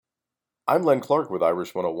I'm Len Clark with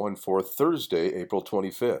Irish 101 for Thursday, April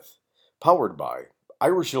 25th. Powered by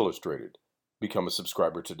Irish Illustrated. Become a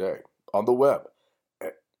subscriber today on the web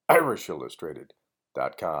at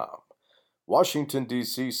irishillustrated.com. Washington,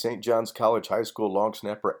 D.C. St. John's College High School long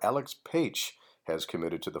snapper Alex Paich has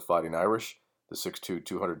committed to the Fighting Irish. The 6'2",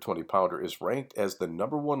 220-pounder is ranked as the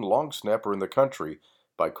 #1 long snapper in the country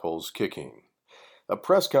by Cole's Kicking. A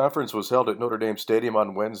press conference was held at Notre Dame Stadium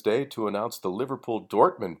on Wednesday to announce the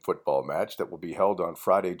Liverpool-Dortmund football match that will be held on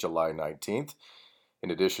Friday, July 19th. In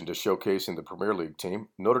addition to showcasing the Premier League team,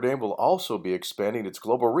 Notre Dame will also be expanding its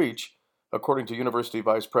global reach, according to University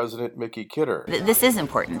Vice President Mickey Kidder. This is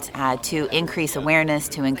important to increase awareness,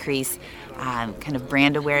 to increase kind of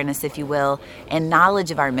brand awareness, if you will, and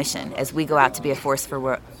knowledge of our mission as we go out to be a force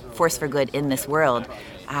for good in this world.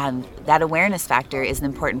 That awareness factor is an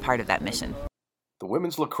important part of that mission. The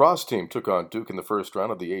women's lacrosse team took on Duke in the first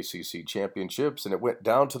round of the ACC Championships, and it went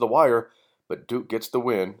down to the wire, but Duke gets the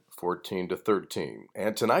win, 14-13.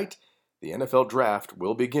 And tonight, the NFL Draft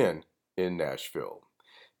will begin in Nashville.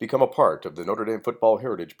 Become a part of the Notre Dame Football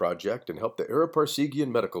Heritage Project and help the Ara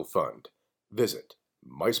Parseghian Medical Fund. Visit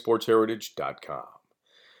mysportsheritage.com.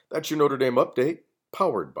 That's your Notre Dame update,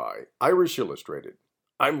 powered by Irish Illustrated.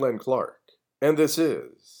 I'm Len Clark, and this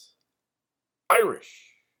is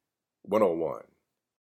Irish 101.